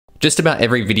Just about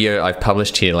every video I've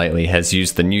published here lately has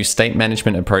used the new state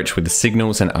management approach with the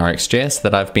Signals and RxJS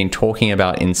that I've been talking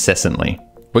about incessantly.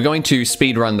 We're going to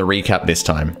speedrun the recap this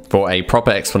time. For a proper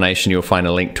explanation, you'll find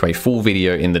a link to a full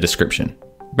video in the description.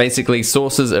 Basically,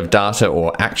 sources of data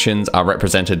or actions are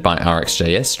represented by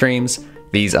RxJS streams.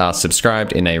 These are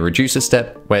subscribed in a reducer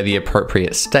step where the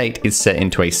appropriate state is set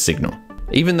into a signal.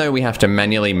 Even though we have to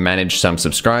manually manage some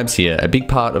subscribes here, a big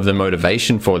part of the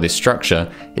motivation for this structure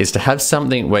is to have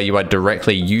something where you are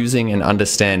directly using and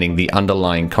understanding the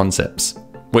underlying concepts.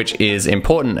 Which is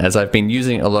important as I've been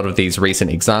using a lot of these recent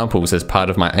examples as part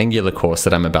of my Angular course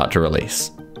that I'm about to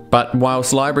release. But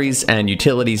whilst libraries and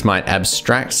utilities might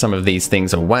abstract some of these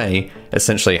things away,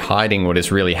 essentially hiding what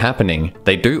is really happening,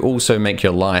 they do also make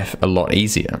your life a lot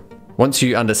easier. Once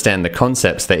you understand the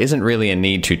concepts, there isn't really a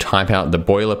need to type out the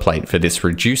boilerplate for this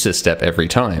reducer step every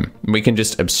time. We can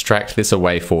just abstract this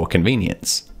away for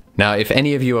convenience. Now, if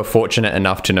any of you are fortunate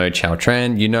enough to know Chao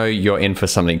Tran, you know you're in for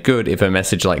something good if a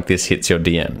message like this hits your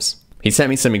DMs. He sent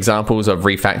me some examples of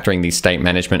refactoring the state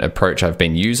management approach I've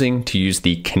been using to use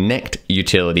the connect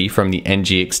utility from the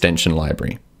ngxtension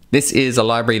library. This is a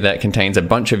library that contains a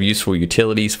bunch of useful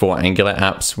utilities for Angular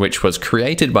apps, which was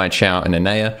created by Chao and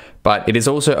Anaya, but it is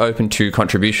also open to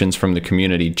contributions from the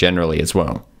community generally as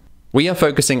well. We are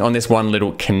focusing on this one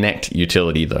little connect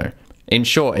utility though. In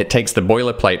short, it takes the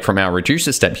boilerplate from our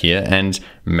reducer step here and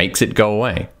makes it go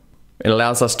away. It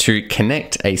allows us to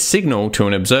connect a signal to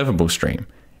an observable stream.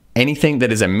 Anything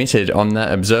that is emitted on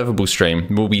that observable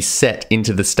stream will be set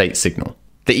into the state signal.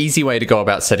 The easy way to go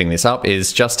about setting this up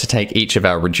is just to take each of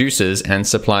our reducers and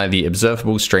supply the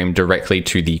observable stream directly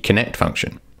to the connect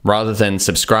function. Rather than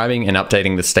subscribing and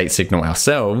updating the state signal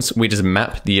ourselves, we just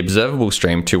map the observable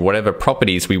stream to whatever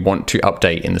properties we want to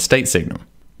update in the state signal.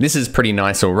 This is pretty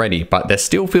nice already, but there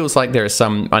still feels like there is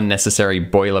some unnecessary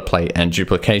boilerplate and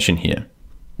duplication here.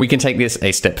 We can take this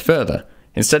a step further.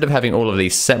 Instead of having all of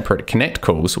these separate connect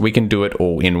calls, we can do it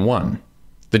all in one.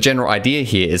 The general idea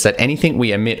here is that anything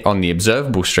we emit on the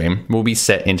observable stream will be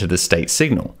set into the state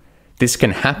signal. This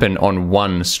can happen on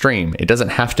one stream. It doesn't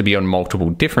have to be on multiple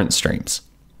different streams.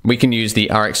 We can use the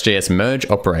RxJS merge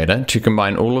operator to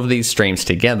combine all of these streams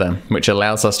together, which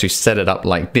allows us to set it up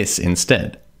like this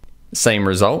instead. Same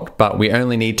result, but we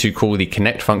only need to call the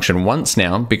connect function once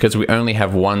now because we only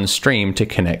have one stream to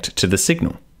connect to the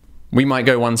signal. We might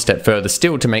go one step further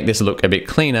still to make this look a bit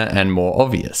cleaner and more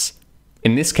obvious.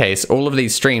 In this case, all of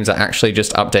these streams are actually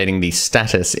just updating the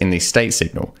status in the state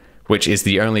signal, which is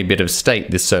the only bit of state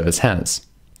this service has.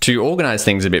 To organize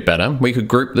things a bit better, we could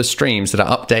group the streams that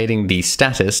are updating the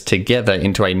status together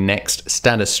into a next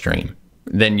status stream,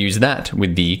 then use that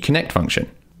with the connect function.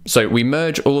 So we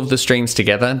merge all of the streams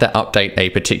together that update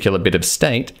a particular bit of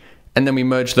state, and then we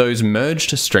merge those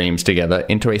merged streams together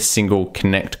into a single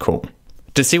connect call.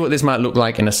 To see what this might look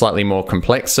like in a slightly more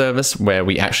complex service where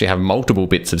we actually have multiple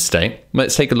bits of state,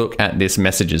 let's take a look at this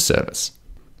messages service.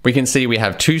 We can see we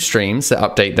have two streams that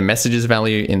update the messages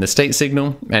value in the state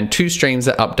signal and two streams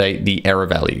that update the error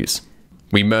values.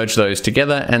 We merge those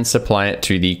together and supply it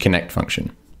to the connect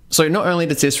function. So not only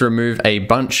does this remove a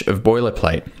bunch of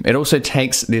boilerplate, it also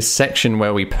takes this section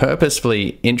where we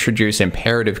purposefully introduce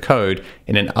imperative code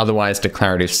in an otherwise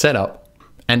declarative setup,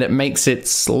 and it makes it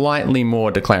slightly more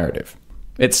declarative.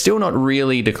 It's still not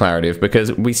really declarative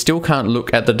because we still can't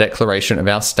look at the declaration of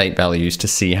our state values to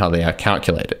see how they are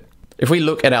calculated. If we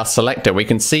look at our selector, we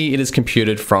can see it is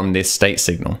computed from this state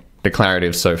signal,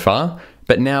 declarative so far,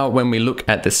 but now when we look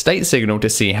at the state signal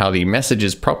to see how the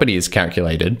messages property is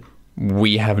calculated,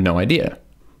 we have no idea.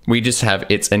 We just have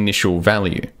its initial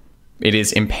value. It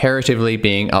is imperatively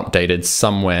being updated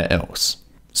somewhere else.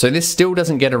 So this still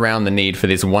doesn't get around the need for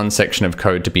this one section of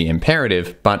code to be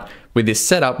imperative, but with this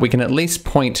setup, we can at least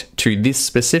point to this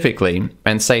specifically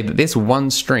and say that this one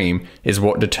stream is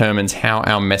what determines how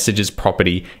our messages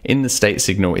property in the state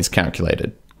signal is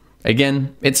calculated.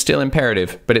 Again, it's still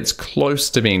imperative, but it's close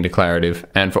to being declarative,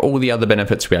 and for all the other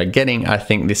benefits we are getting, I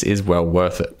think this is well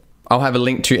worth it. I'll have a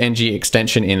link to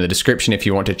ngxtension in the description if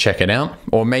you want to check it out,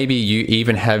 or maybe you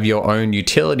even have your own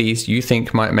utilities you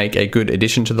think might make a good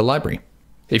addition to the library.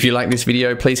 If you like this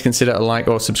video, please consider a like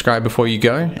or subscribe before you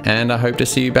go, and I hope to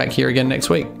see you back here again next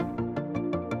week.